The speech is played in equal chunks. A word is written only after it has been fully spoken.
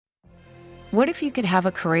What if you could have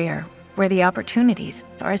a career where the opportunities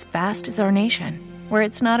are as vast as our nation, where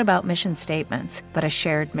it's not about mission statements, but a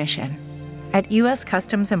shared mission? At U.S.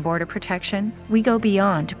 Customs and Border Protection, we go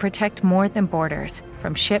beyond to protect more than borders.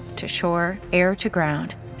 From ship to shore, air to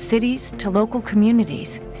ground, cities to local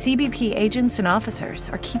communities, CBP agents and officers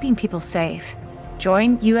are keeping people safe.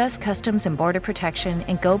 Join U.S. Customs and Border Protection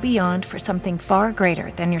and go beyond for something far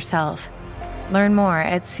greater than yourself. Learn more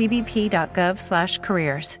at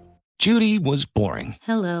cbp.gov/careers. Judy was boring.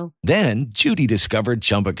 Hello. Then Judy discovered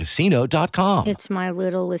ChumbaCasino.com. It's my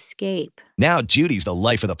little escape. Now Judy's the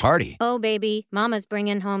life of the party. Oh, baby, mama's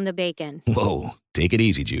bringing home the bacon. Whoa, take it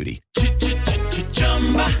easy, Judy.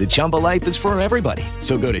 The Chumba life is for everybody.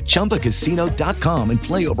 So go to ChumbaCasino.com and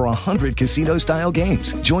play over 100 casino-style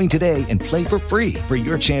games. Join today and play for free for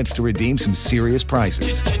your chance to redeem some serious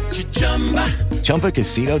prizes.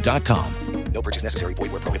 ChumbaCasino.com. No purchase necessary.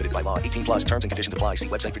 Void where prohibited by law. 18+ terms and conditions apply. See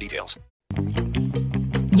website for details.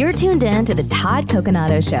 You're tuned in to the Todd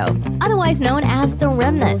Coconato Show, otherwise known as The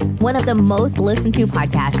Remnant, one of the most listened to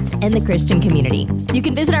podcasts in the Christian community. You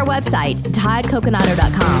can visit our website,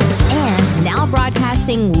 toddcoconato.com, and now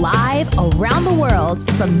broadcasting live around the world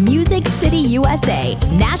from Music City, USA,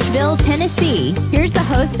 Nashville, Tennessee. Here's the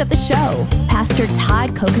host of the show, Pastor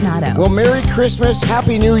Todd Coconato. Well, Merry Christmas,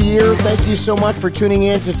 Happy New Year. Thank you so much for tuning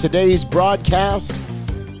in to today's broadcast.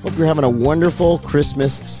 Hope you're having a wonderful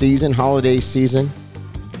Christmas season, holiday season.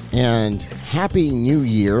 And Happy New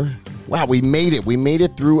Year. Wow, we made it. We made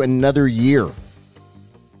it through another year.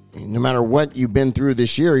 No matter what you've been through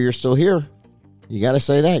this year, you're still here. You got to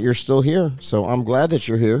say that. You're still here. So I'm glad that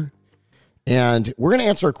you're here. And we're going to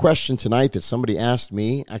answer a question tonight that somebody asked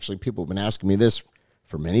me. Actually, people have been asking me this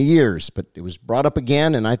for many years, but it was brought up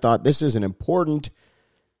again, and I thought this is an important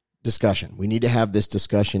discussion. We need to have this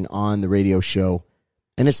discussion on the radio show.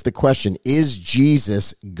 And it's the question, is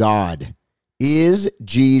Jesus God? Is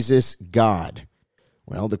Jesus God?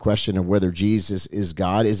 Well, the question of whether Jesus is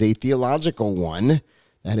God is a theological one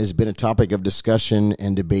that has been a topic of discussion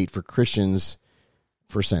and debate for Christians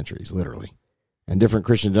for centuries, literally. And different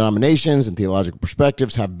Christian denominations and theological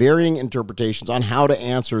perspectives have varying interpretations on how to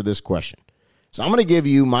answer this question. So I'm going to give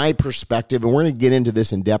you my perspective, and we're going to get into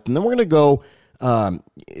this in depth, and then we're going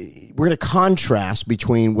to contrast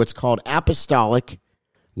between what's called apostolic,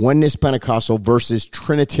 oneness Pentecostal versus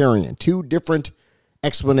Trinitarian, two different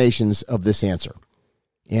explanations of this answer.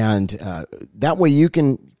 And that way you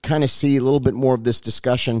can kind of see a little bit more of this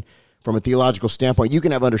discussion from a theological standpoint. You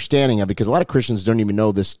can have understanding of it, because a lot of Christians don't even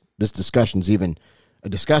know this discussion is even a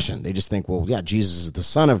discussion. They just think, well, yeah, Jesus is the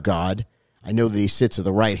Son of God. I know that he sits at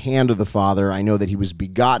the right hand of the Father. I know that he was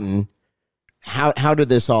begotten. How did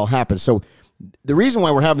this all happen? So the reason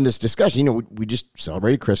why we're having this discussion, we just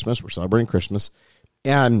celebrated Christmas. We're celebrating Christmas.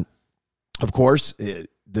 And, of course,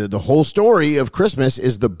 the whole story of Christmas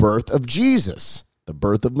is the birth of Jesus, the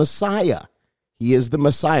birth of Messiah. He is the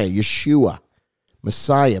Messiah, Yeshua,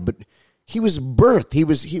 Messiah. But he was birthed. He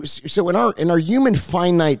was. So in our human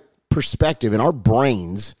finite perspective, in our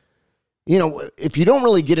brains, if you don't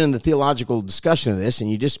really get into the theological discussion of this, and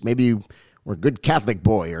you just maybe were a good Catholic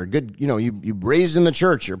boy, or a good, you raised in the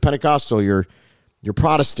church, you're Pentecostal, you're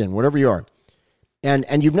Protestant, whatever you are.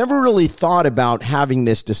 And you've never really thought about having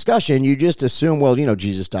this discussion. You just assume, well,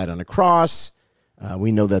 Jesus died on a cross.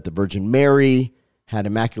 We know that the Virgin Mary had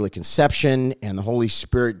immaculate conception, and the Holy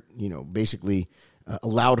Spirit, basically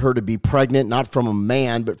allowed her to be pregnant, not from a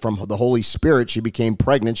man, but from the Holy Spirit. She became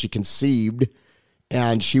pregnant. She conceived,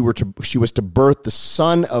 and she was to birth the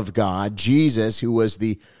Son of God, Jesus, who was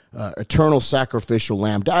the eternal sacrificial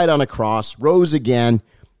lamb, died on a cross, rose again,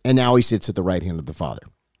 and now he sits at the right hand of the Father.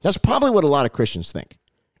 That's probably what a lot of Christians think.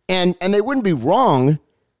 And they wouldn't be wrong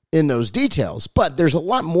in those details, but there's a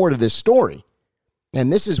lot more to this story.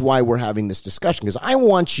 And this is why we're having this discussion, because I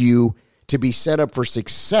want you to be set up for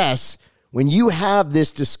success when you have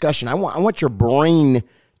this discussion. I want your brain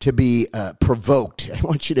to be provoked. I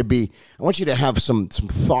want you to have some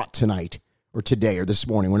thought tonight or today or this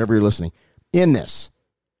morning, whenever you're listening, in this,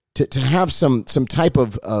 to have some type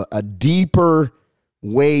of a deeper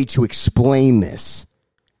way to explain this.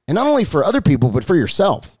 And not only for other people, but for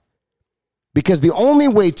yourself. Because the only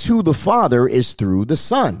way to the Father is through the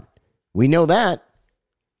Son. We know that.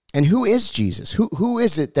 And who is Jesus? Who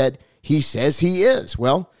is it that he says he is?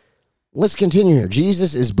 Well, let's continue here.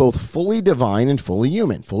 Jesus is both fully divine and fully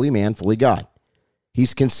human, fully man, fully God.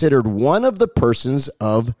 He's considered one of the persons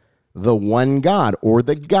of the one God, or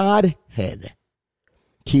the Godhead.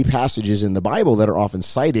 Key passages in the Bible that are often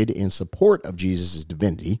cited in support of Jesus'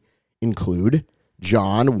 divinity include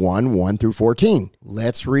John 1 through 14.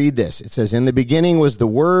 Let's read this. It says, "In the beginning was the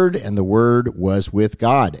Word, and the Word was with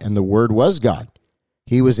God, and the Word was God.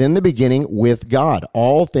 He was in the beginning with God.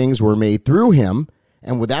 All things were made through him,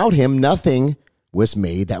 and without him nothing was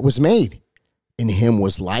made that was made. In him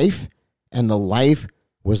was life, and the life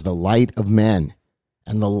was the light of men.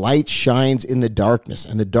 And the light shines in the darkness,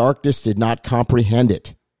 and the darkness did not comprehend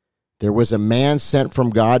it. There was a man sent from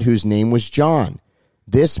God whose name was John.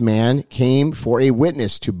 This man came for a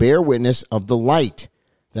witness, to bear witness of the light,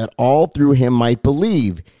 that all through him might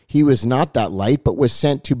believe. He was not that light, but was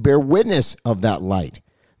sent to bear witness of that light.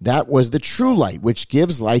 That was the true light, which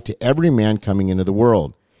gives light to every man coming into the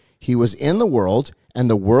world. He was in the world, and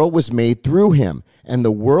the world was made through him, and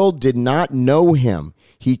the world did not know him.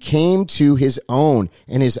 He came to his own,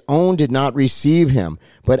 and his own did not receive him.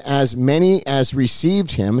 But as many as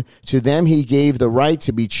received him, to them he gave the right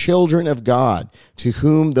to be children of God, to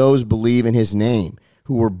whom those believe in his name,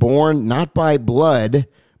 who were born not by blood,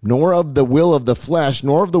 nor of the will of the flesh,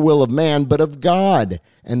 nor of the will of man, but of God.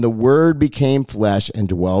 And the Word became flesh and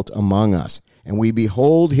dwelt among us. And we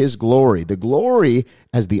behold his glory, the glory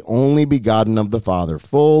as the only begotten of the Father,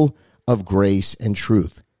 full of grace and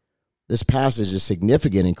truth." This passage is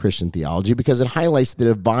significant in Christian theology because it highlights the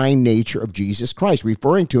divine nature of Jesus Christ,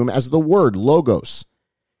 referring to him as the Word, Logos,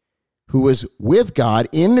 who was with God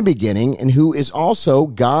in the beginning and who is also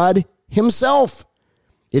God himself.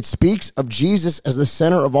 It speaks of Jesus as the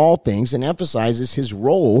center of all things and emphasizes his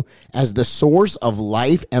role as the source of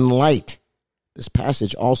life and light. This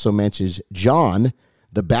passage also mentions John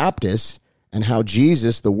the Baptist and how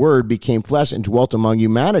Jesus, the Word, became flesh and dwelt among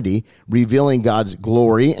humanity, revealing God's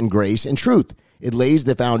glory and grace and truth. It lays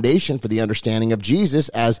the foundation for the understanding of Jesus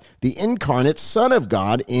as the incarnate Son of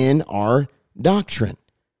God in our doctrine.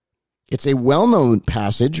 It's a well-known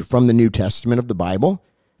passage from the New Testament of the Bible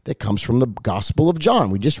that comes from the Gospel of John.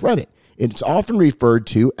 We just read it. It's often referred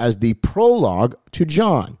to as the prologue to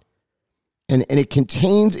John. And it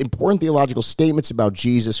contains important theological statements about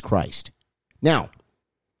Jesus Christ. Now,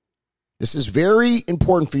 this is very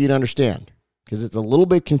important for you to understand because it's a little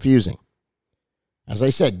bit confusing. As I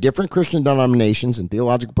said, different Christian denominations and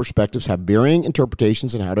theological perspectives have varying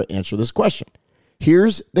interpretations on how to answer this question.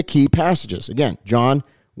 Here's the key passages. Again, John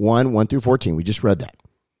 1 through 14. We just read that.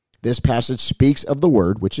 This passage speaks of the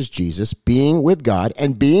Word, which is Jesus, being with God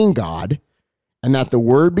and being God, and that the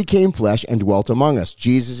Word became flesh and dwelt among us.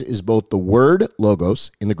 Jesus is both the Word,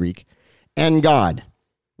 Logos in the Greek, and God.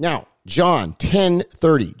 Now, John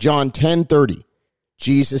 10:30.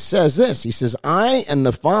 Jesus says this. He says, "I and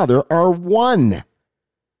the Father are one."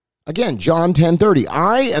 Again, John 10:30.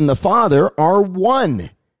 "I and the Father are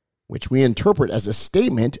one," which we interpret as a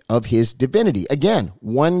statement of his divinity. Again,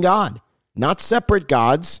 one God, not separate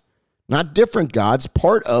gods, not different gods,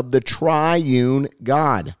 part of the triune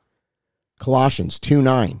God. Colossians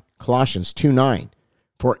 2:9.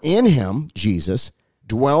 "For in him," Jesus,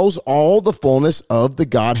 "dwells all the fullness of the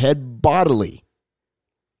Godhead bodily."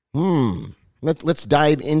 Let's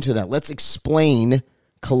dive into that. Let's explain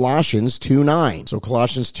Colossians 2:9. So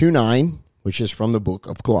Colossians 2:9, which is from the book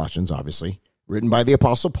of Colossians, obviously, written by the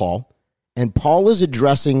Apostle Paul. And Paul is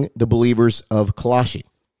addressing the believers of Colossae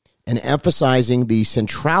and emphasizing the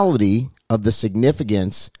centrality of the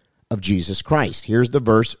significance of Jesus Christ. Here's the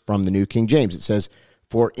verse from the New King James. It says,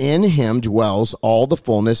 "For in him dwells all the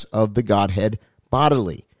fullness of the Godhead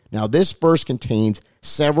bodily." Now, this verse contains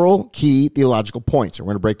several key theological points, and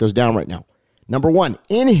we're going to break those down right now. Number one,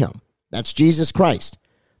 in him, that's Jesus Christ.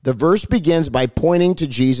 The verse begins by pointing to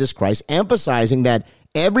Jesus Christ, emphasizing that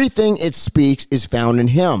everything it speaks is found in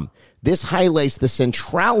him. This highlights the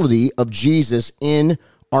centrality of Jesus in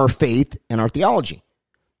our faith and our theology.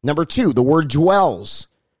 Number two, the word dwells.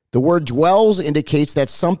 The word dwells indicates that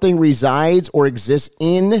something resides or exists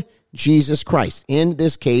in Jesus Christ. In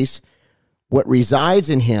this case, what resides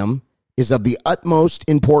in him is of the utmost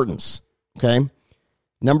importance, okay?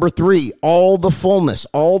 Number three, all the fullness.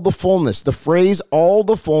 The phrase all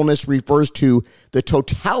the fullness refers to the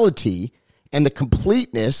totality and the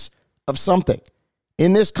completeness of something.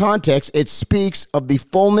 In this context, it speaks of the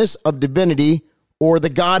fullness of divinity or the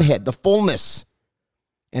Godhead, the fullness.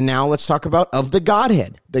 And now let's talk about of the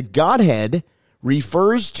Godhead. The Godhead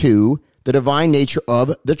refers to the divine nature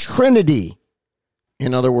of the Trinity.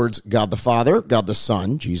 In other words, God the Father, God the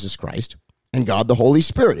Son, Jesus Christ, and God the Holy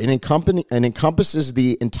Spirit. It encompasses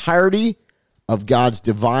the entirety of God's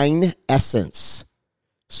divine essence.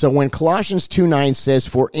 So when Colossians 2:9 says,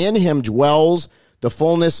 "For in him dwells the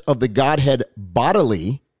fullness of the Godhead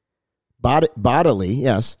bodily,"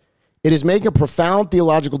 yes, it is making a profound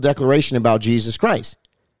theological declaration about Jesus Christ.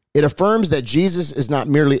 It affirms that Jesus is not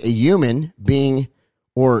merely a human being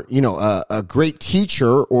or, a great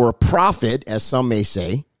teacher or a prophet, as some may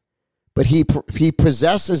say, but he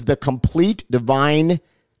possesses the complete divine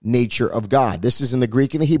nature of God. This is in the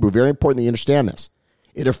Greek and the Hebrew. Very important that you understand this.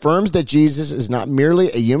 It affirms that Jesus is not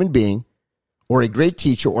merely a human being or a great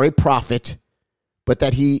teacher or a prophet, but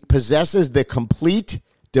that he possesses the complete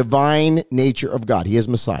divine nature of God. He is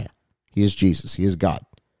Messiah. He is Jesus. He is God.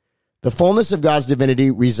 The fullness of God's divinity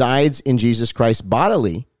resides in Jesus Christ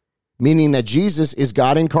bodily, meaning that Jesus is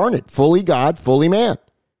God incarnate, fully God, fully man,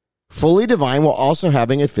 fully divine, while also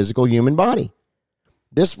having a physical human body.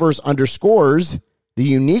 This verse underscores the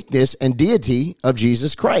uniqueness and deity of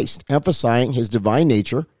Jesus Christ, emphasizing his divine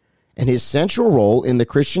nature and his central role in the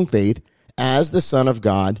Christian faith as the Son of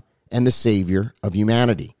God and the Savior of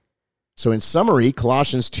humanity. So in summary,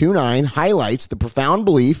 Colossians 2:9 highlights the profound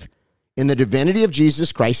belief in the divinity of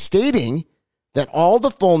Jesus Christ, stating that all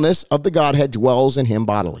the fullness of the Godhead dwells in him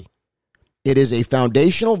bodily. It is a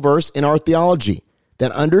foundational verse in our theology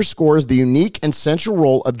that underscores the unique and central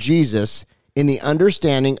role of Jesus in the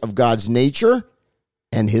understanding of God's nature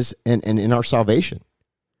and in our salvation.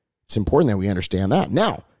 It's important that we understand that.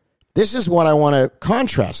 Now, this is what I want to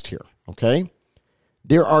contrast here, okay?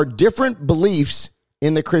 There are different beliefs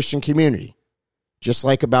in the Christian community, just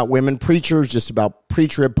like about women preachers, just about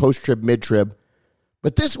pre-trib, post-trib, mid-trib.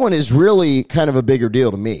 But this one is really kind of a bigger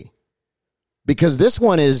deal to me, because this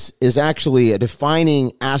one is actually a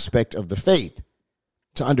defining aspect of the faith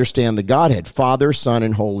to understand the Godhead, Father, Son,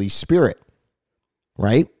 and Holy Spirit,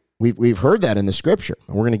 right? We've heard that in the scripture,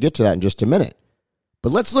 and we're going to get to that in just a minute.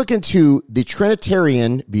 But let's look into the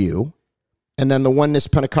Trinitarian view and then the Oneness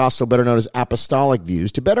Pentecostal, better known as Apostolic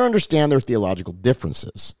views, to better understand their theological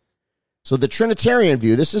differences. So the Trinitarian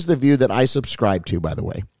view, this is the view that I subscribe to, by the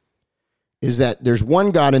way, is that there's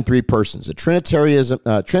one God in three persons.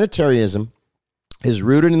 Trinitarianism is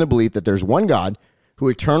rooted in the belief that there's one God who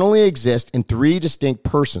eternally exists in three distinct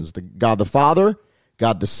persons: God the Father,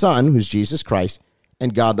 God the Son, who's Jesus Christ,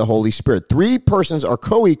 and God the Holy Spirit. Three persons are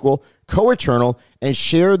co-equal, co-eternal, and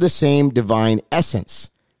share the same divine essence.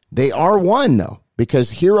 They are one, though, because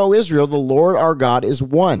hear, O Israel, the Lord our God is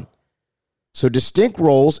one. So distinct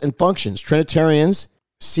roles and functions. Trinitarians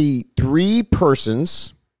see three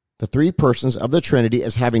persons, the three persons of the Trinity,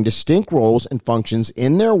 as having distinct roles and functions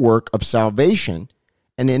in their work of salvation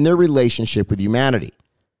and in their relationship with humanity.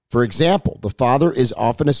 For example, the Father is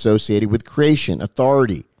often associated with creation,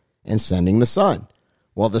 authority, and sending the Son,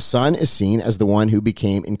 while the Son is seen as the one who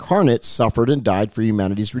became incarnate, suffered, and died for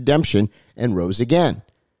humanity's redemption, and rose again.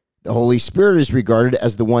 The Holy Spirit is regarded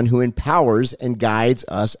as the one who empowers and guides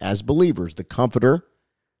us as believers, the comforter,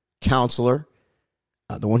 counselor,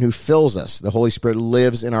 the one who fills us. The Holy Spirit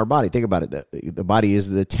lives in our body. Think about it. The body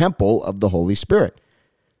is the temple of the Holy Spirit.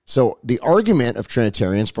 So the argument of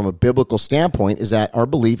Trinitarians from a biblical standpoint is that our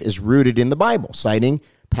belief is rooted in the Bible, citing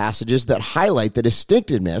passages that highlight the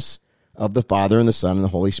distinctiveness of the Father and the Son and the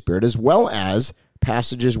Holy Spirit, as well as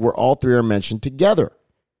passages where all three are mentioned together.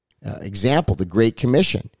 Example, the Great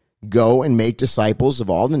Commission. Go and make disciples of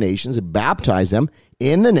all the nations and baptize them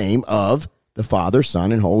in the name of the Father,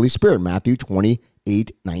 Son, and Holy Spirit. Matthew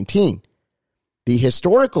 28:19. The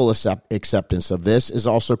historical acceptance of this is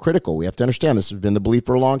also critical. We have to understand this has been the belief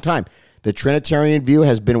for a long time. The Trinitarian view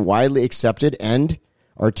has been widely accepted and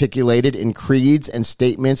articulated in creeds and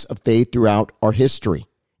statements of faith throughout our history,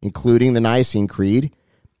 including the Nicene Creed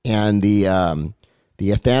and the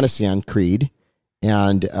Athanasian Creed.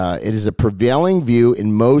 And it is a prevailing view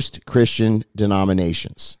in most Christian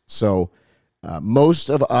denominations. So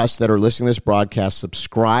most of us that are listening to this broadcast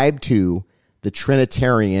subscribe to the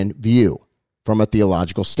Trinitarian view from a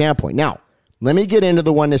theological standpoint. Now, let me get into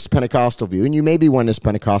the Oneness Pentecostal view. And you may be Oneness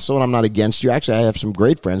Pentecostal, and I'm not against you. Actually, I have some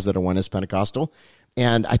great friends that are Oneness Pentecostal,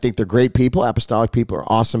 and I think they're great people. Apostolic people are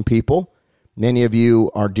awesome people. Many of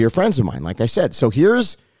you are dear friends of mine, like I said. So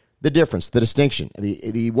here's the difference, the distinction.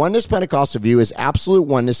 The Oneness Pentecostal view is absolute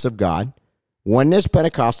oneness of God. Oneness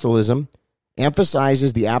Pentecostalism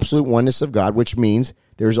emphasizes the absolute oneness of God, which means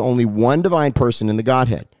there's only one divine person in the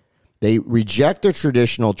Godhead. They reject the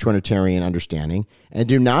traditional Trinitarian understanding and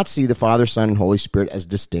do not see the Father, Son, and Holy Spirit as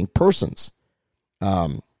distinct persons.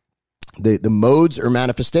 The modes or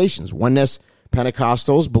manifestations. Oneness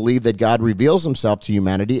Pentecostals believe that God reveals himself to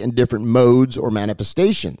humanity in different modes or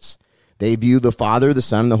manifestations. They view the Father, the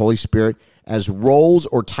Son, and the Holy Spirit as roles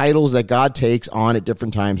or titles that God takes on at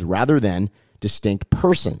different times rather than distinct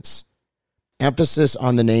persons. Emphasis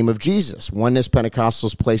on the name of Jesus. Oneness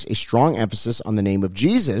Pentecostals place a strong emphasis on the name of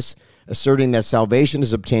Jesus, asserting that salvation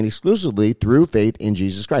is obtained exclusively through faith in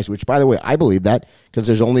Jesus Christ, which, by the way, I believe that because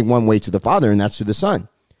there's only one way to the Father, and that's through the Son.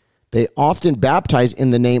 They often baptize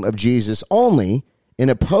in the name of Jesus only, in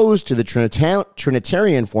opposed to the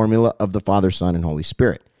Trinitarian formula of the Father, Son, and Holy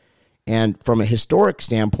Spirit. And from a historic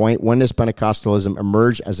standpoint, Oneness Pentecostalism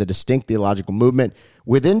emerged as a distinct theological movement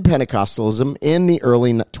within Pentecostalism in the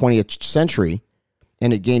early 20th century,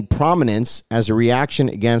 and it gained prominence as a reaction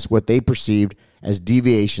against what they perceived as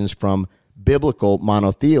deviations from biblical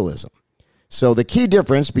monotheism. So the key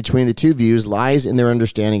difference between the two views lies in their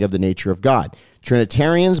understanding of the nature of God.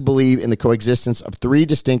 Trinitarians believe in the coexistence of three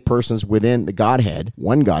distinct persons within the Godhead,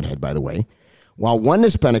 one Godhead, by the way, while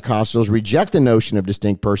Oneness Pentecostals reject the notion of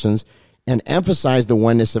distinct persons and emphasize the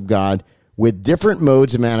oneness of God with different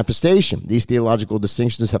modes of manifestation. These theological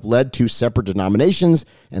distinctions have led to separate denominations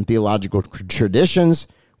and theological traditions,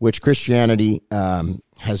 which Christianity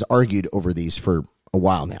has argued over these for a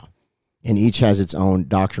while now. And each has its own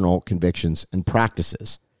doctrinal convictions and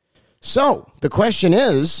practices. So the question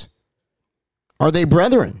is, are they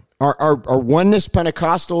brethren? Are Oneness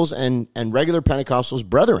Pentecostals and regular Pentecostals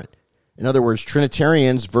brethren? In other words,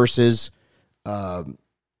 Trinitarians versus, the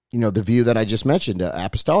view that I just mentioned,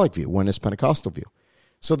 apostolic view, Oneness Pentecostal view.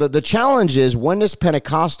 So the challenge is Oneness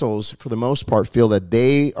Pentecostals, for the most part, feel that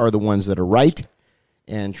they are the ones that are right,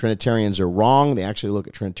 and Trinitarians are wrong. They actually look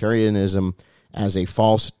at Trinitarianism as a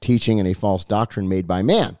false teaching and a false doctrine made by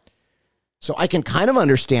man. So I can kind of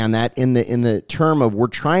understand that in the term of we're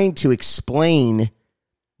trying to explain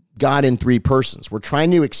God in three persons. We're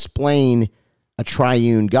trying to explain a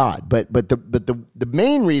triune God. But the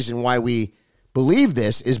main reason why we believe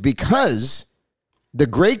this is because the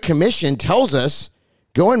Great Commission tells us,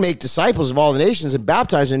 go and make disciples of all the nations and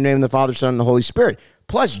baptize in the name of the Father, Son, and the Holy Spirit.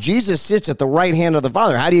 Plus, Jesus sits at the right hand of the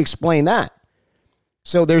Father. How do you explain that?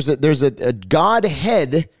 So there's a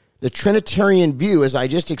Godhead, the Trinitarian view, as I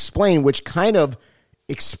just explained, which kind of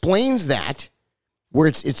explains that, where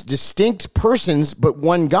it's distinct persons, but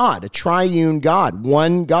one God, a triune God,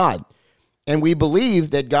 one God. And we believe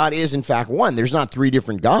that God is, in fact, one. There's not three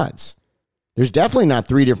different gods. There's definitely not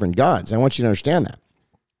three different gods. I want you to understand that.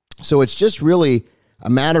 So it's just really a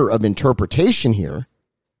matter of interpretation here.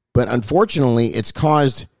 But unfortunately, it's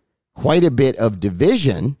caused quite a bit of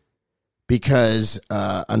division because,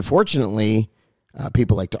 unfortunately,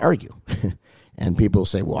 people like to argue. And people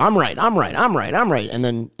say, well, I'm right. And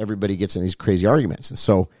then everybody gets in these crazy arguments. And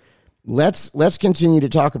so let's continue to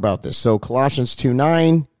talk about this. So Colossians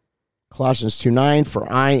 2:9,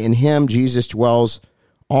 for I in him, Jesus, dwells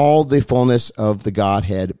all the fullness of the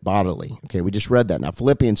Godhead bodily. Okay, we just read that. Now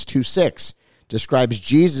Philippians 2:6 describes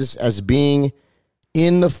Jesus as being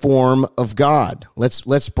in the form of God.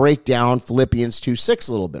 Let's break down Philippians 2:6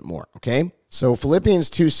 a little bit more, okay? So Philippians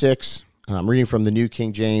 2:6, I'm reading from the New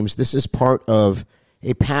King James. This is part of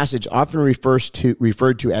a passage often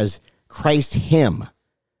referred to as Christ hymn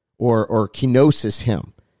or kenosis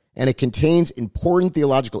hymn. And it contains important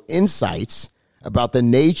theological insights about the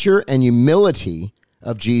nature and humility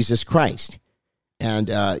of Jesus Christ. And,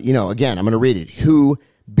 again, I'm going to read it. Who,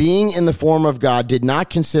 being in the form of God, did not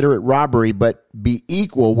consider it robbery, but be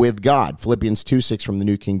equal with God. Philippians 2:6 from the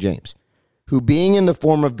New King James. Who, being in the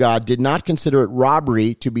form of God, did not consider it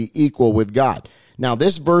robbery to be equal with God. Now,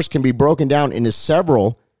 this verse can be broken down into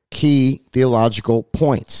several key theological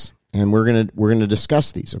points, and we're gonna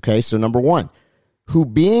discuss these. Okay, so number one, who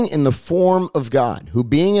being in the form of God,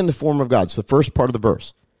 so the first part of the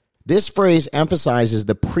verse. This phrase emphasizes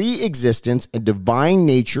the pre-existence and divine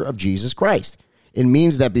nature of Jesus Christ. It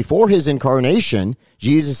means that before his incarnation,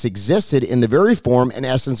 Jesus existed in the very form and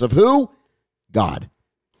essence of who? God.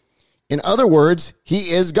 In other words,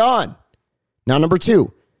 he is God. Now, number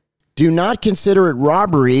two, do not consider it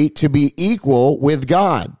robbery to be equal with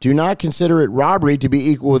God. Do not consider it robbery to be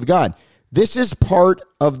equal with God. This is part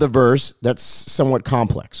of the verse that's somewhat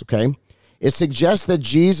complex, okay? It suggests that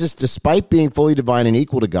Jesus, despite being fully divine and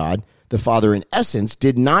equal to God, the Father in essence,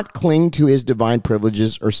 did not cling to his divine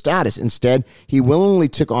privileges or status. Instead, he willingly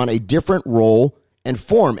took on a different role and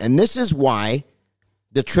form. And this is why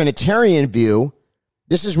the Trinitarian view,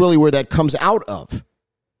 this is really where that comes out of.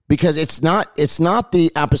 Because it's not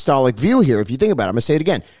the apostolic view here. If you think about it, I'm going to say it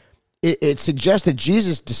again. It suggests that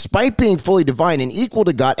Jesus, despite being fully divine and equal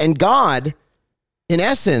to God, and God, in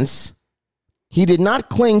essence, he did not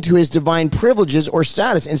cling to his divine privileges or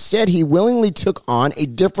status. Instead, he willingly took on a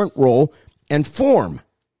different role and form.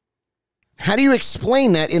 How do you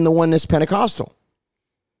explain that in the Oneness Pentecostal?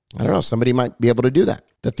 I don't know. Somebody might be able to do that.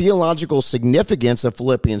 The theological significance of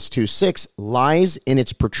Philippians 2:6 lies in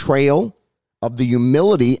its portrayal of the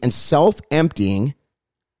humility and self-emptying,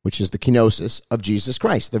 which is the kenosis of Jesus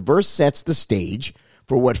Christ. The verse sets the stage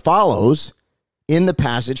for what follows in the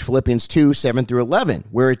passage, Philippians 2:7-11,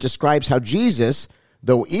 where it describes how Jesus,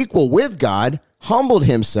 though equal with God, humbled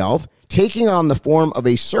himself, taking on the form of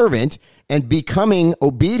a servant and becoming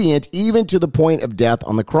obedient even to the point of death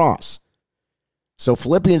on the cross. So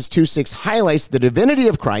Philippians 2:6 highlights the divinity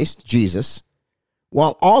of Christ, Jesus,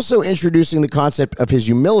 while also introducing the concept of his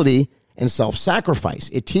humility and self-sacrifice.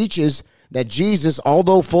 It teaches that Jesus,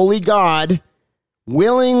 although fully God,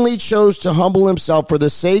 willingly chose to humble himself for the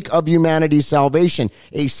sake of humanity's salvation,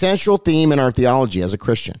 a central theme in our theology as a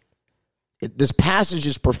Christian. This passage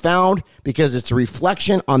is profound because it's a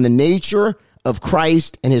reflection on the nature of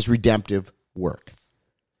Christ and his redemptive work.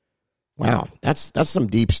 Wow, that's some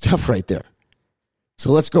deep stuff right there.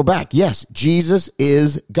 So let's go back. Yes, Jesus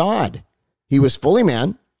is God. He was fully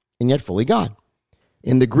man and yet fully God.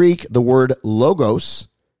 In the Greek, the word logos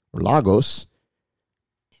or logos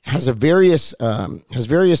has various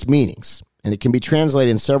meanings, and it can be translated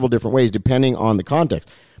in several different ways depending on the context.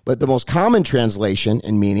 But the most common translation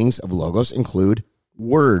and meanings of logos include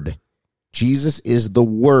word. Jesus is the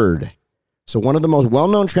word. So one of the most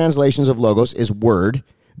well-known translations of logos is word.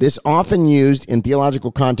 This often used in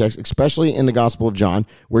theological context, especially in the Gospel of John,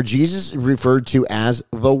 where Jesus is referred to as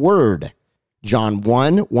the Word. John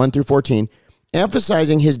 1:1-14,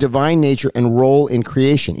 emphasizing his divine nature and role in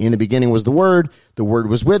creation. In the beginning was the Word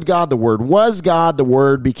was with God, the Word was God, the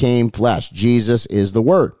Word became flesh. Jesus is the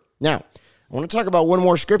Word. Now, I want to talk about one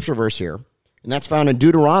more scripture verse here, and that's found in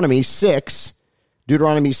Deuteronomy 6,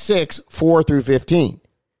 4-15.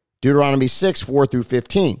 Deuteronomy 6,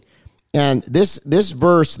 4-15. And this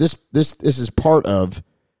verse, this is part of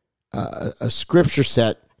a scripture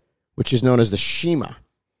set which is known as the Shema,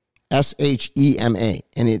 Shema.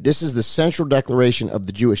 And this is the central declaration of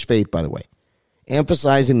the Jewish faith, by the way,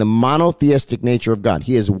 emphasizing the monotheistic nature of God.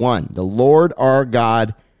 He is one. The Lord our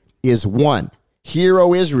God is one. Hear,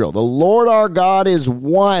 O Israel, the Lord our God is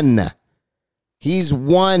one. He's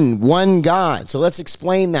one God. So let's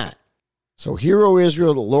explain that. So, hear, O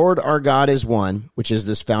Israel, the Lord our God is one, which is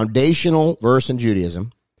this foundational verse in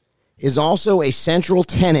Judaism, is also a central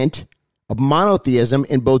tenet of monotheism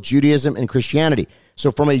in both Judaism and Christianity.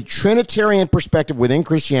 So, from a Trinitarian perspective within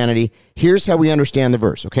Christianity, here's how we understand the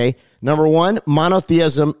verse, okay? Number one,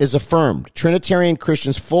 monotheism is affirmed. Trinitarian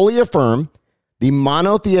Christians fully affirm the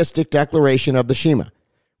monotheistic declaration of the Shema,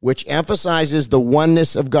 which emphasizes the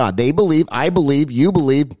oneness of God. They believe, I believe, you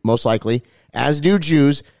believe, most likely, as do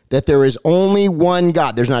Jews, that there is only one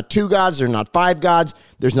God. There's not two gods. There's not five gods.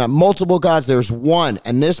 There's not multiple gods. There's one.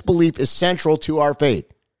 And this belief is central to our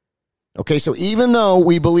faith. Okay, so even though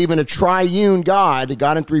we believe in a triune God,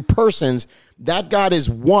 God in three persons, that God is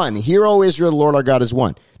one. Hear, O Israel, the Lord our God is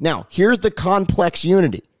one. Now, here's the complex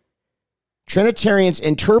unity. Trinitarians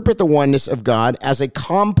interpret the oneness of God as a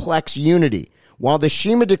complex unity. While the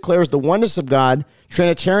Shema declares the oneness of God,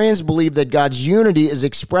 Trinitarians believe that God's unity is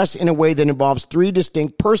expressed in a way that involves three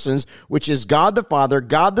distinct persons, which is God the Father,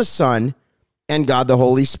 God the Son, and God the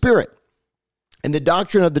Holy Spirit. And the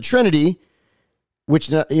doctrine of the Trinity, which,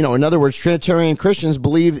 in other words, Trinitarian Christians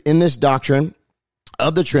believe in this doctrine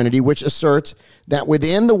of the Trinity, which asserts that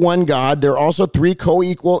within the one God, there are also three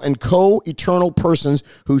co-equal and co-eternal persons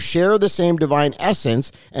who share the same divine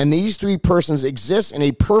essence, and these three persons exist in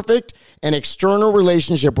a perfect and external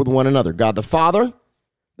relationship with one another. God the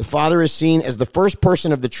Father is seen as the first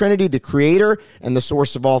person of the Trinity, the creator and the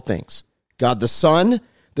source of all things. God the Son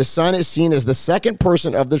is seen as the second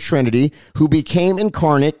person of the Trinity who became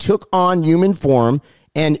incarnate, took on human form,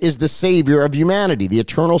 and is the Savior of humanity, the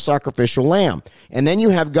eternal sacrificial lamb. And then you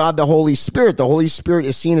have God the Holy Spirit. The Holy Spirit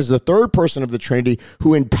is seen as the third person of the Trinity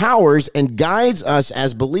who empowers and guides us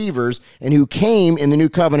as believers and who came in the new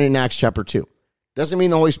covenant in Acts chapter 2. Doesn't mean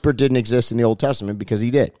the Holy Spirit didn't exist in the Old Testament, because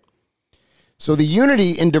he did. So the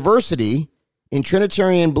unity in diversity in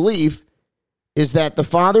Trinitarian belief is that the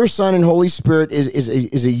Father, Son, and Holy Spirit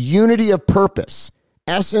is a unity of purpose,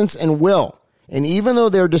 essence, and will. And even though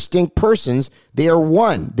they're distinct persons, they are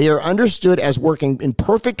one. They are understood as working in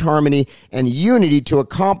perfect harmony and unity to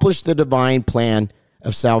accomplish the divine plan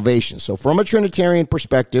of salvation. So from a Trinitarian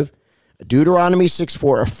perspective, Deuteronomy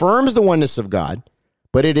 6:4 affirms the oneness of God,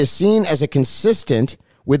 but it is seen as a consistent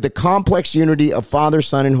with the complex unity of Father,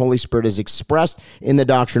 Son, and Holy Spirit as expressed in the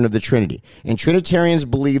doctrine of the Trinity. And Trinitarians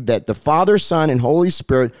believe that the Father, Son, and Holy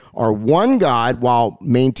Spirit are one God while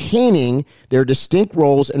maintaining their distinct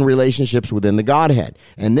roles and relationships within the Godhead.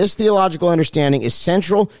 And this theological understanding is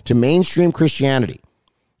central to mainstream Christianity.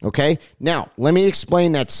 Okay? Now, let me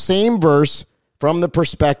explain that same verse from the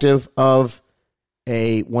perspective of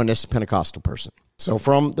a oneness Pentecostal person. So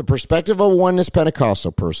from the perspective of a oneness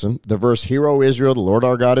Pentecostal person, the verse, Hear, O Israel, the Lord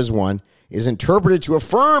our God is one, is interpreted to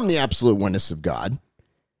affirm the absolute oneness of God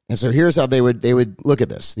And so here's how they would look at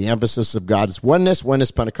this. The emphasis of God's oneness.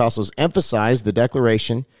 Oneness Pentecostals emphasize the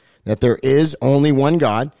declaration that there is only one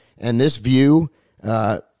God. And this view,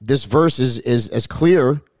 this verse is as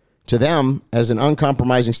clear to them as an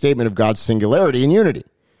uncompromising statement of God's singularity and unity.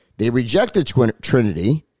 They reject the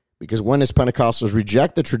Trinity because oneness Pentecostals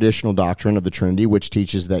reject the traditional doctrine of the Trinity, which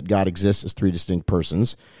teaches that God exists as three distinct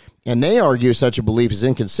persons. And they argue such a belief is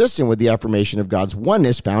inconsistent with the affirmation of God's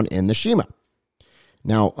oneness found in the Shema.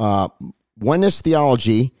 Now, oneness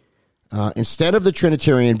theology, instead of the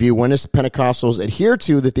Trinitarian view, oneness Pentecostals adhere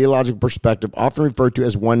to the theological perspective often referred to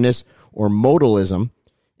as oneness or modalism.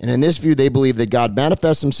 And in this view, they believe that God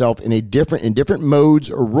manifests himself in different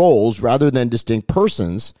modes or roles rather than distinct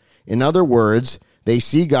persons. In other words, they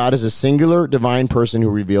see God as a singular divine person who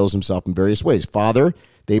reveals himself in various ways. Father,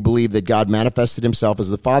 they believe that God manifested himself as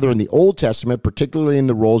the Father in the Old Testament, particularly in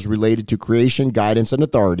the roles related to creation, guidance, and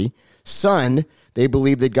authority. Son, they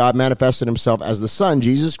believe that God manifested himself as the Son,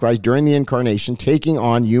 Jesus Christ, during the incarnation, taking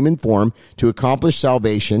on human form to accomplish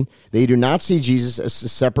salvation. They do not see Jesus as a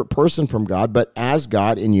separate person from God, but as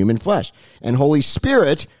God in human flesh. And Holy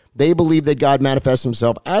Spirit, they believe that God manifests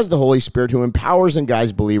himself as the Holy Spirit who empowers and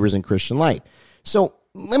guides believers in Christian life. So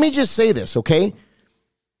let me just say this, okay?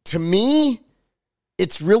 To me,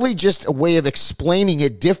 it's really just a way of explaining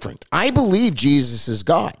it different. I believe Jesus is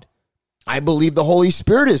God. I believe the Holy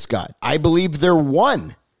Spirit is God. I believe they're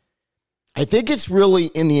one. I think it's really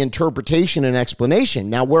in the interpretation and explanation.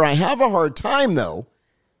 Now, where I have a hard time, though,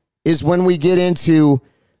 is when we get into,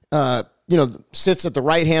 sits at the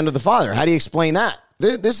right hand of the Father. How do you explain that?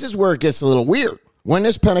 This is where it gets a little weird.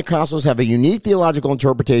 Oneness Pentecostals have a unique theological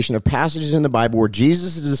interpretation of passages in the Bible where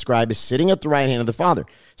Jesus is described as sitting at the right hand of the Father,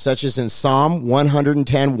 such as in Psalm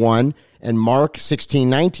 110:1 and Mark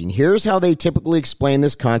 16:19. Here's how they typically explain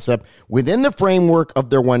this concept within the framework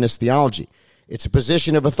of their oneness theology. It's a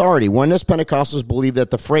position of authority. Oneness Pentecostals believe that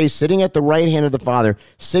the phrase sitting at the right hand of the Father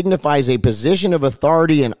signifies a position of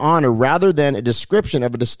authority and honor rather than a description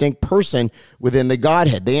of a distinct person within the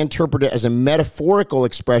Godhead. They interpret it as a metaphorical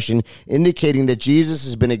expression indicating that Jesus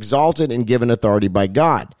has been exalted and given authority by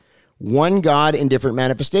God. One God in different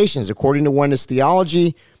manifestations. According to oneness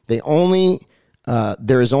theology, there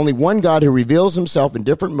is only one God who reveals himself in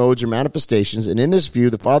different modes or manifestations, and in this view,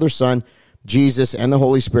 the Father, Son, Jesus, and the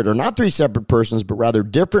Holy Spirit are not three separate persons, but rather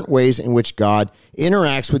different ways in which God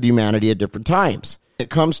interacts with humanity at different times. When it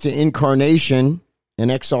comes to incarnation and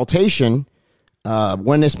exaltation,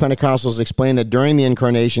 oneness Pentecostals explain that during the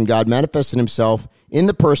incarnation, God manifested himself in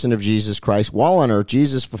the person of Jesus Christ. While on earth,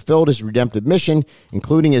 Jesus fulfilled his redemptive mission,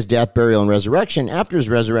 including his death, burial, and resurrection. After his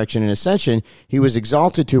resurrection and ascension, he was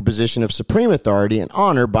exalted to a position of supreme authority and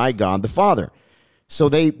honor by God the Father. So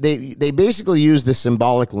they basically use the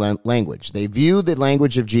symbolic language. They view the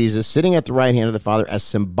language of Jesus sitting at the right hand of the Father as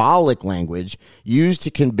symbolic language used to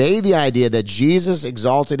convey the idea that Jesus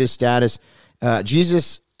exalted his status.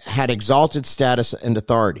 Jesus had exalted status and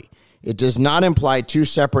authority. It does not imply two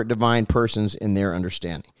separate divine persons in their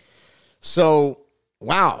understanding. So,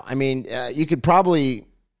 wow. I mean, you could probably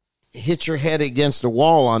hit your head against a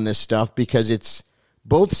wall on this stuff because it's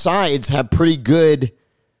both sides have pretty good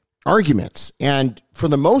arguments. And for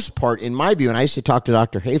the most part, in my view, and I used to talk to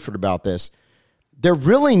Dr. Hayford about this, they're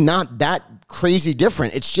really not that crazy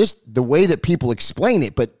different. It's just the way that people explain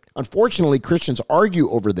it. But unfortunately, Christians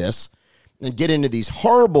argue over this and get into these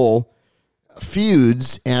horrible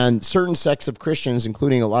feuds, and certain sects of Christians,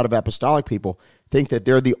 including a lot of apostolic people, think that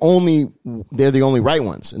they're the only right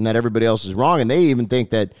ones and that everybody else is wrong. And they even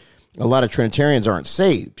think that a lot of Trinitarians aren't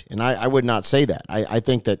saved. And I would not say that. I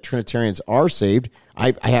think that Trinitarians are saved.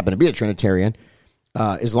 I happen to be a Trinitarian.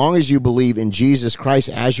 As long as you believe in Jesus Christ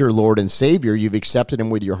as your Lord and Savior, you've accepted him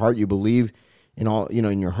with your heart, you believe in all,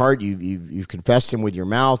 in your heart, you've confessed him with your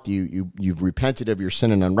mouth, you've repented of your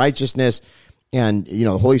sin and unrighteousness, and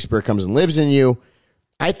the Holy Spirit comes and lives in you.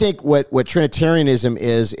 I think what Trinitarianism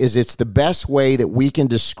is it's the best way that we can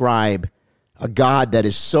describe a God that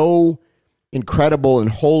is so incredible and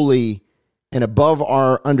holy and above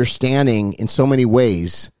our understanding in so many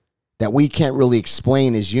ways that we can't really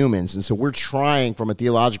explain as humans. And so we're trying from a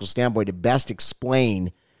theological standpoint to best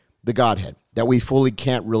explain the Godhead that we fully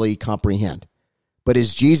can't really comprehend. But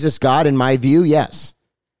is Jesus God in my view? Yes.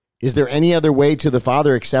 Is there any other way to the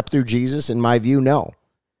Father except through Jesus? In my view, no.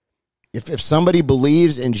 If somebody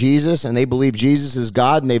believes in Jesus and they believe Jesus is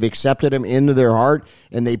God and they've accepted him into their heart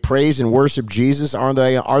and they praise and worship Jesus, are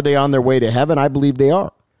they on their way to heaven? I believe they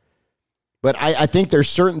are. But I think there's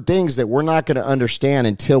certain things that we're not going to understand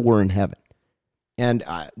until we're in heaven. And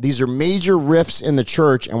these are major rifts in the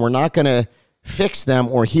church, and we're not going to fix them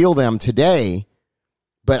or heal them today.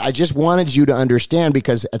 But I just wanted you to understand,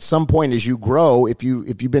 because at some point as you grow, if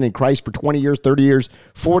you've been in Christ for 20 years, 30 years,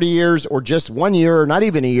 40 years, or just 1 year, or not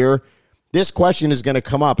even a year, this question is going to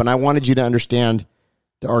come up. And I wanted you to understand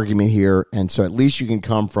the argument here. And so at least you can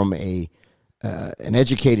come from an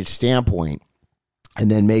educated standpoint and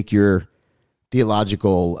then make your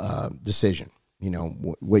theological decision,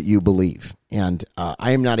 what you believe. And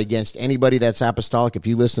I am not against anybody that's apostolic. If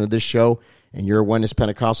you listen to this show and you're a Oneness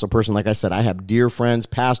Pentecostal person, like I said, I have dear friends,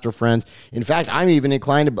 pastor friends. In fact, I'm even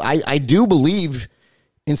inclined to, I do believe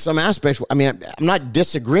in some aspects. I mean, I'm not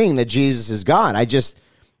disagreeing that Jesus is God.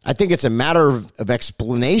 I think it's a matter of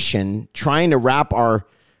explanation, trying to wrap our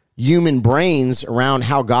human brains around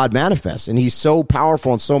how God manifests. And he's so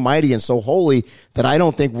powerful and so mighty and so holy that I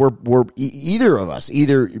don't think we're either of us,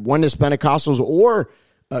 either Oneness Pentecostals or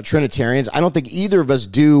Trinitarians, I don't think either of us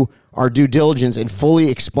do our due diligence in fully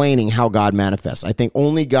explaining how God manifests. I think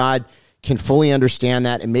only God can fully understand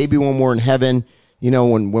that. And maybe when we're in heaven,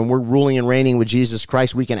 when we're ruling and reigning with Jesus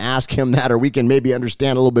Christ, we can ask him that, or we can maybe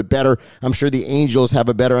understand a little bit better. I'm sure the angels have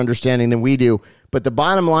a better understanding than we do. But the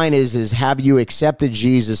bottom line is have you accepted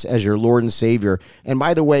Jesus as your Lord and Savior? And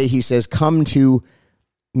by the way, he says, come to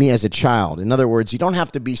me as a child. In other words, you don't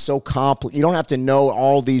have to be so complex. You don't have to know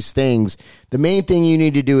all these things. The main thing you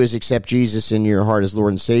need to do is accept Jesus in your heart as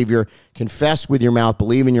Lord and Savior. Confess with your mouth,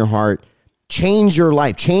 believe in your heart. Change your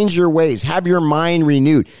life, change your ways, have your mind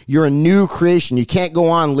renewed. You're a new creation. You can't go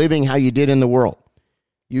on living how you did in the world.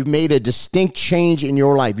 You've made a distinct change in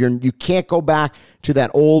your life. You can't go back to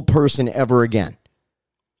that old person ever again.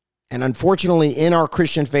 And unfortunately, in our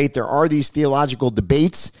Christian faith, there are these theological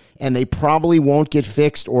debates, and they probably won't get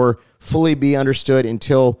fixed or fully be understood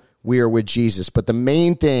until we are with Jesus. But the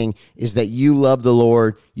main thing is that you love the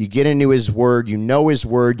Lord, you get into his word, you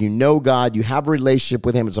know God, you have a relationship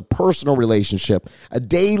with him. It's a personal relationship, a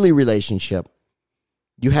daily relationship.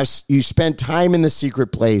 You spend time in the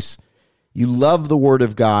secret place. You love the word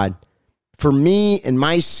of God. For me, in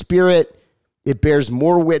my spirit, it bears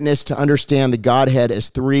more witness to understand the Godhead as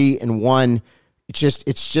 3 and 1.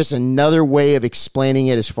 It's just another way of explaining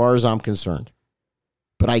it as far as I'm concerned.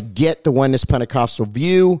 But I get the Oneness Pentecostal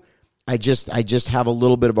view. I just have a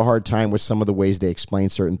little bit of a hard time with some of the ways they explain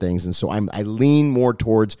certain things. And so I lean more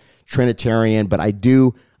towards Trinitarian, but I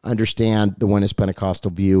do understand the Oneness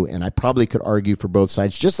Pentecostal view, and I probably could argue for both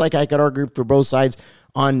sides, just like I could argue for both sides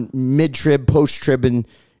on mid-trib, post-trib, and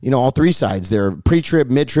all three sides there, pre-trib,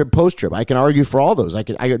 mid-trib, post-trib. I can argue for all those. I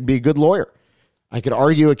could be a good lawyer. I could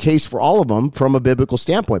argue a case for all of them from a biblical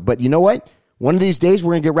standpoint. But you know what? One of these days,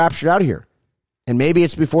 we're going to get raptured out of here. And maybe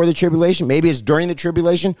it's before the tribulation, maybe it's during the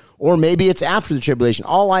tribulation, or maybe it's after the tribulation.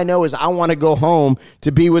 All I know is I want to go home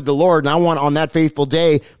to be with the Lord, and I want on that faithful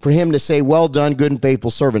day for him to say, well done, good and faithful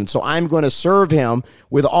servant. So I'm going to serve him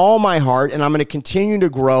with all my heart, and I'm going to continue to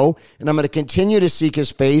grow, and I'm going to continue to seek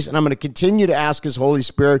his face, and I'm going to continue to ask his Holy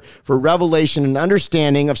Spirit for revelation and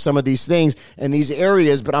understanding of some of these things and these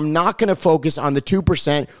areas, but I'm not going to focus on the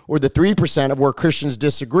 2% or the 3% of where Christians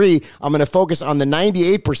disagree. I'm going to focus on the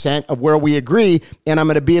 98% of where we agree, and I'm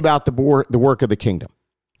going to be about the work of the kingdom.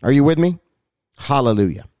 Are you with me?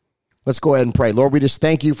 Hallelujah. Let's go ahead and pray. Lord, we just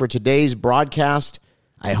thank you for today's broadcast.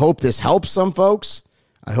 I hope this helps some folks.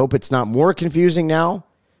 I hope it's not more confusing now.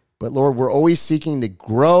 But Lord, we're always seeking to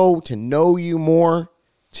grow, to know you more,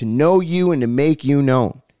 to know you and to make you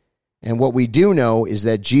known. And what we do know is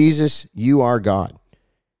that Jesus, you are God.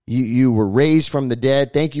 You were raised from the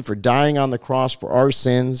dead. Thank you for dying on the cross for our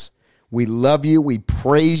sins. We love you. We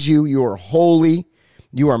praise you. You are holy.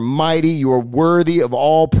 You are mighty. You are worthy of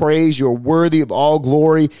all praise. You are worthy of all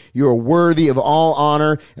glory. You are worthy of all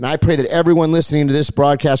honor. And I pray that everyone listening to this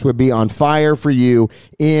broadcast would be on fire for you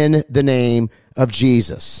in the name of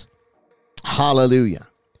Jesus. Hallelujah.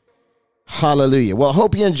 Hallelujah. Well, I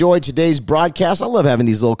hope you enjoyed today's broadcast. I love having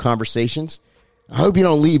these little conversations. I hope you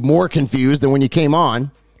don't leave more confused than when you came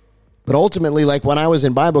on. But ultimately, like when I was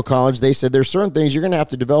in Bible college, they said there's certain things you're going to have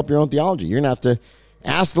to develop your own theology. You're going to have to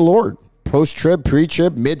ask the Lord. Post-trib,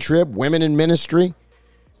 pre-trib, mid-trib, women in ministry.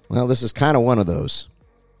 Well, this is kind of one of those.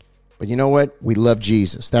 But you know what? We love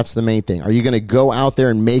Jesus. That's the main thing. Are you going to go out there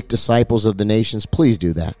and make disciples of the nations? Please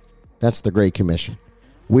do that. That's the Great Commission.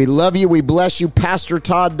 We love you. We bless you.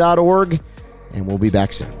 PastorTodd.org. And we'll be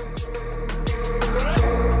back soon.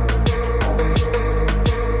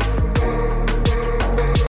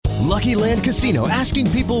 Lucky Land Casino, asking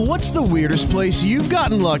people, what's the weirdest place you've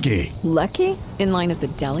gotten lucky? Lucky? In line at the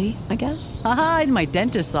deli, I guess? Aha, in my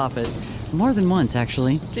dentist's office. More than once,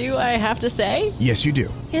 actually. Do I have to say? Yes, you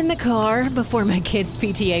do. In the car before my kids'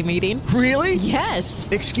 PTA meeting. Really? Yes.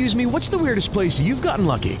 Excuse me, what's the weirdest place you've gotten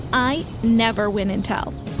lucky? I never win and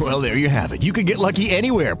tell. Well, there you have it. You can get lucky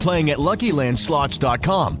anywhere, playing at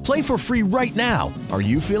LuckyLandSlots.com. Play for free right now. Are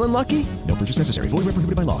you feeling lucky? No purchase necessary. Void where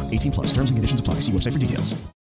prohibited by law. 18 plus. Terms and conditions apply. See website for details.